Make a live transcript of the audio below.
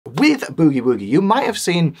Boogie Woogie, you might have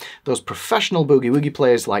seen those professional Boogie Woogie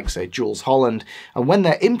players like, say, Jools Holland, and when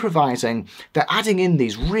they're improvising, they're adding in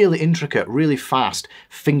these really intricate, really fast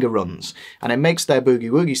finger runs, and it makes their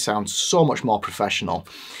Boogie Woogie sound so much more professional.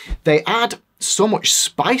 They add so much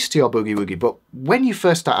spice to your Boogie Woogie, but when you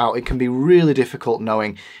first start out, it can be really difficult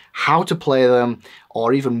knowing how to play them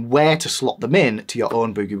or even where to slot them in to your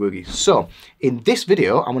own Boogie Woogie. So in this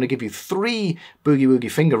video, I'm going to give you 3 Boogie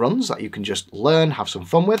Woogie finger runs that you can just learn, have some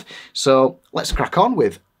fun with. So let's crack on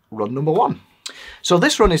with run number 1. So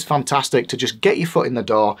this run is fantastic to just get your foot in the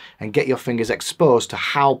door and get your fingers exposed to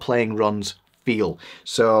how playing runs feel.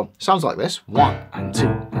 So sounds like this: 1 and 2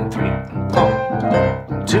 and 3 and 4,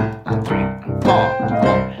 and 2 and 3 and 4 and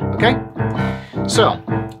 4. Okay, so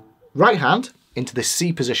right hand into the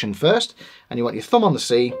C position first, and you want your thumb on the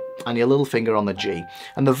C and your little finger on the G.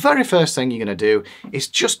 And the very first thing you're going to do is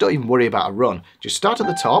just don't even worry about a run. Just start at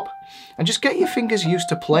the top and just get your fingers used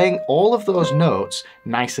to playing all of those notes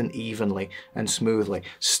nice and evenly and smoothly,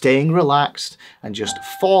 staying relaxed and just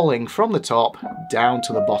falling from the top down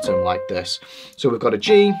to the bottom like this. So we've got a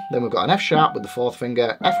G, then we've got an F sharp with the 4th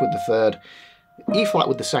finger, F with the 3rd, E flat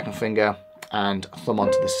with the 2nd finger, and thumb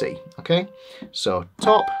onto the C. Okay, so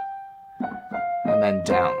top and then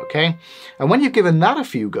down. Okay, and when you've given that a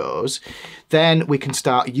few goes, then we can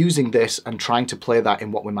start using this and trying to play that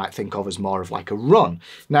in what we might think of as more of like a run.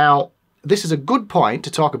 Now, this is a good point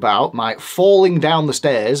to talk about my falling down the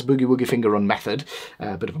stairs Boogie Woogie finger run method.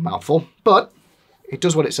 A bit of a mouthful, but it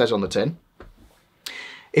does what it says on the tin.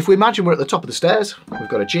 If we imagine we're at the top of the stairs, we've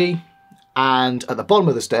got a G, and at the bottom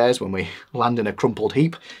of the stairs, when we land in a crumpled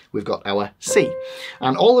heap, we've got our C.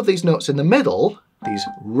 And all of these notes in the middle, these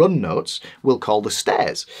run notes, we'll call the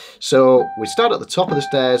stairs. So we start at the top of the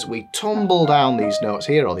stairs, we tumble down these notes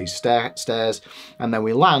here, or these stairs, and then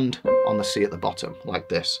we land on the C at the bottom, like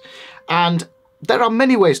this. And there are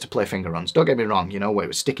many ways to play finger runs, don't get me wrong, you know, where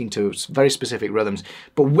we're sticking to very specific rhythms,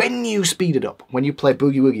 but when you speed it up, when you play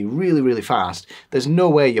Boogie Woogie really, really fast, there's no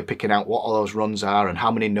way you're picking out what all those runs are and how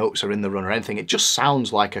many notes are in the run or anything. It just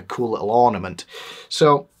sounds like a cool little ornament.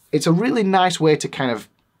 So it's a really nice way to kind of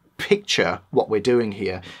picture what we're doing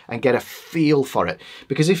here and get a feel for it.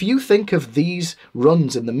 Because if you think of these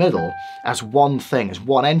runs in the middle as one thing, as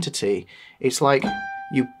one entity, it's like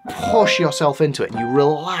you push yourself into it and you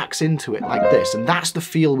relax into it like this. And that's the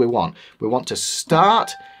feel we want. We want to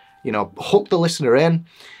start, you know, hook the listener in,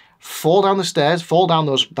 fall down the stairs, fall down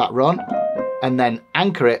that run, and then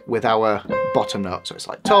anchor it with our bottom note. So it's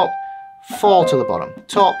like top, fall to the bottom,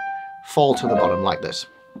 top, fall to the bottom, like this.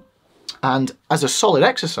 And as a solid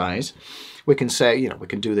exercise, we can say, you know, we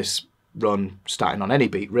can do this run starting on any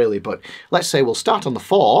beat really, but let's say we'll start on the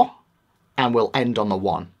 4 and we'll end on the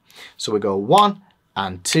 1. So we go 1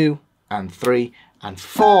 and 2 and 3 and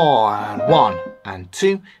 4 and 1 and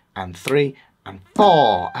 2 and 3 and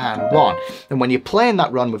 4 and 1. And when you're playing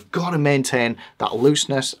that run, we've got to maintain that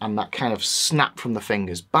looseness and that kind of snap from the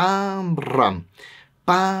fingers. Bam, brum,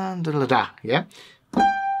 bam, da da da, yeah?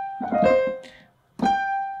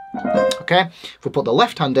 Okay, if we put the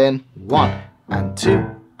left hand in, 1 and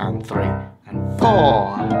 2 and 3 and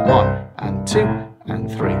 4 and 1 and 2 and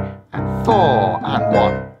 3 and 4 and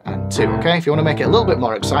 1 and 2. Okay, if you want to make it a little bit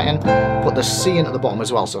more exciting, put the C in at the bottom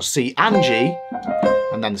as well. So C and G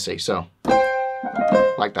and then the C. So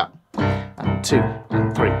like that. And 2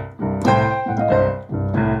 and 3.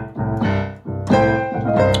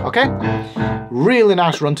 Okay, really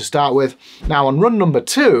nice run to start with. Now on run number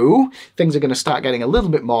 2, things are going to start getting a little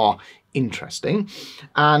bit more interesting.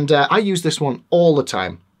 And I use this one all the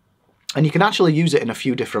time. And you can actually use it in a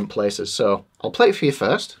few different places. So I'll play it for you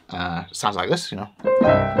first. Sounds like this, you know.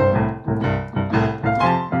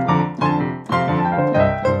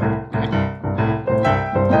 Okay.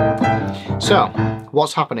 So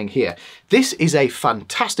what's happening here? This is a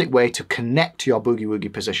fantastic way to connect your Boogie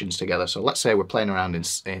Woogie positions together. So let's say we're playing around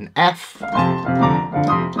in F.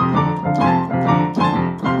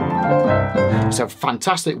 It's a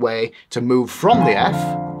fantastic way to move from the F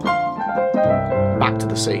back to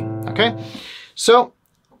the C. Okay, so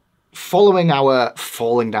following our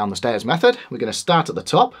falling down the stairs method, we're going to start at the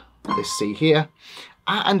top, this C here,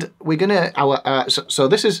 and we're going to, so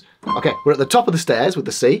this is, okay, we're at the top of the stairs with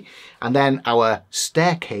the C, and then our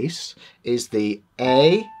staircase is the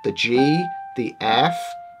A, the G, the F,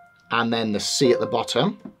 and then the C at the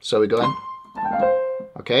bottom. So we're going,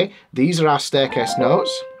 okay, these are our staircase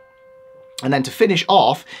notes. And then to finish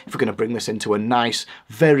off, if we're going to bring this into a nice,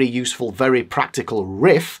 very useful, very practical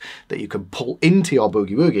riff that you can pull into your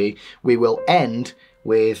Boogie Woogie, we will end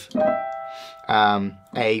with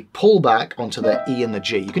a pullback onto the E and the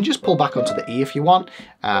G. You can just pull back onto the E if you want,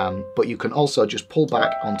 but you can also just pull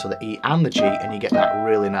back onto the E and the G, and you get that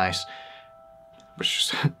really nice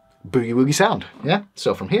boogie woogie sound. Yeah.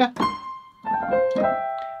 So from here,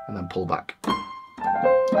 and then pull back.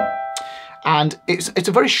 And it's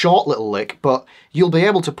a very short little lick, but you'll be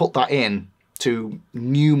able to put that in to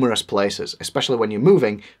numerous places, especially when you're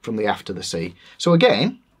moving from the F to the C. So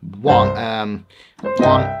again, 1 and 2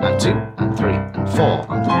 and 3 and 4.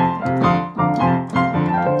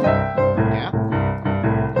 Yeah.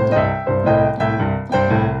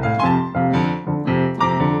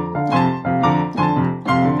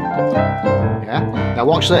 Yeah. Now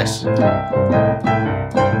watch this.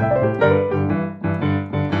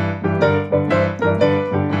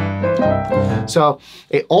 So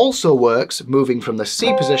it also works moving from the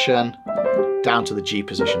C position down to the G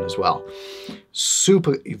position as well.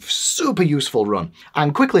 Super useful run.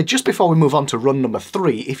 And quickly, just before we move on to run number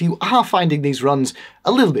 3, if you are finding these runs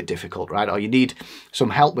a little bit difficult, right, or you need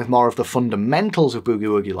some help with more of the fundamentals of Boogie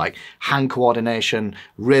Woogie, like hand coordination,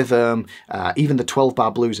 rhythm, even the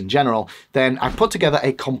 12-bar blues in general, then I put together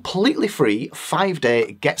a completely free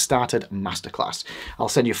 5-day Get Started Masterclass. I'll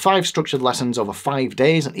send you 5 structured lessons over 5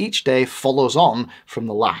 days, and each day follows on from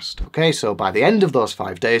the last. Okay, so by the end of those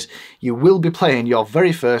 5 days, you will be playing your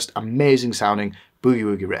very first amazing sounding Boogie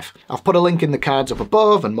Woogie riff. I've put a link in the cards up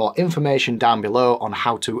above and more information down below on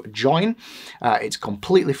how to join. It's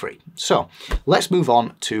completely free. So let's move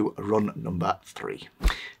on to run number 3.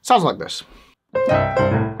 Sounds like this.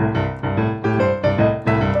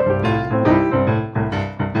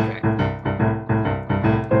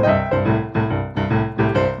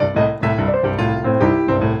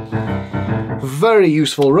 Very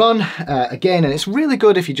useful run, again, and it's really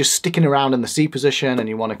good if you're just sticking around in the C position and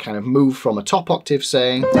you want to kind of move from a top octave,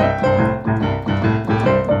 say,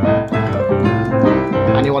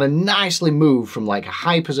 and you want to nicely move from like a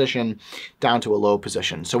high position down to a low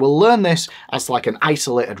position. So we'll learn this as like an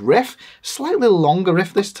isolated riff, slightly longer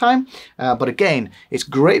riff this time, but again, it's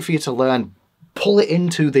great for you to learn, pull it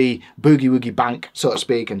into the Boogie Woogie bank, so to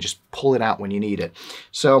speak, and just pull it out when you need it.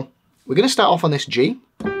 So we're going to start off on this G,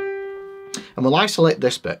 and we'll isolate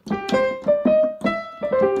this bit.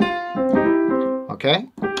 Okay,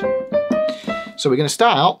 so we're going to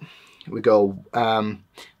start out, we go 1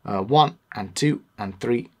 and 2 and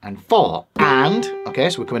 3 and 4, and, okay,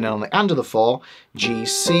 so we're coming in on the and of the 4, G,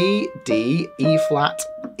 C, D, E flat,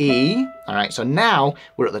 E. All right, so now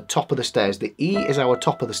we're at the top of the stairs. The E is our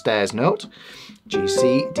top of the stairs note. G,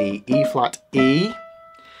 C, D, E flat, E.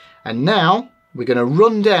 And now we're going to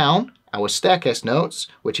run down our staircase notes,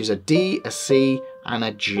 which is a D, a C, and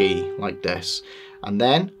a G, like this. And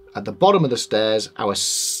then at the bottom of the stairs, our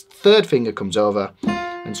 3rd finger comes over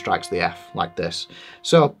and strikes the F, like this.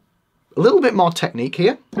 So a little bit more technique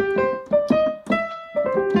here.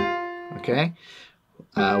 Okay,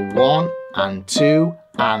 1 and 2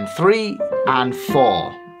 and 3 and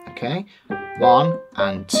 4. Okay, 1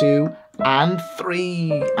 and 2 and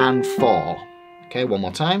 3 and 4. Okay, one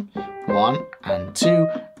more time. 1 and 2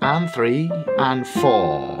 and 3 and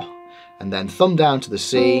 4. And then thumb down to the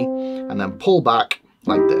C, and then pull back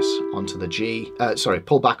like this onto the G.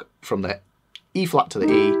 Pull back from the E flat to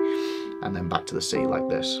the E, and then back to the C like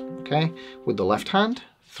this. Okay, with the left hand,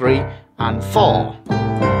 3 and 4.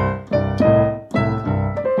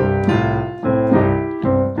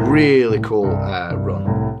 Really cool run.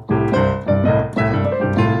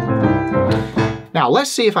 Now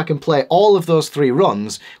let's see if I can play all of those 3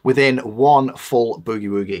 runs within one full Boogie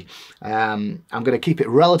Woogie. I'm going to keep it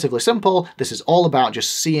relatively simple. This is all about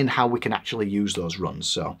just seeing how we can actually use those runs.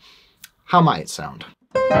 So how might it sound?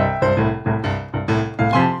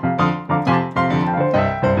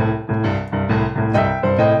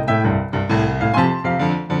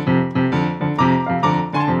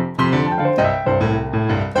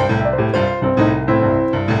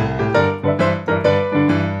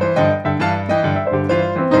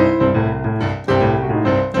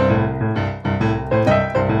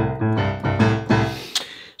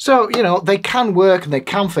 So, you know, they can work and they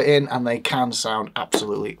can fit in and they can sound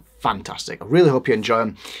absolutely fantastic. I really hope you enjoy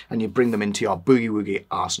them and you bring them into your Boogie Woogie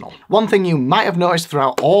arsenal. One thing you might have noticed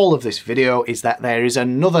throughout all of this video is that there is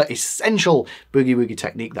another essential Boogie Woogie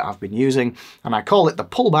technique that I've been using, and I call it the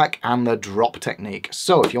pullback and the drop technique.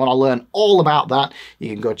 So if you want to learn all about that, you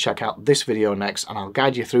can go check out this video next, and I'll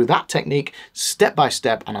guide you through that technique step by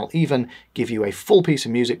step, and I'll even give you a full piece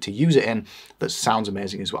of music to use it in that sounds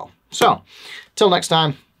amazing as well. So, till next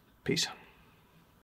time, peace.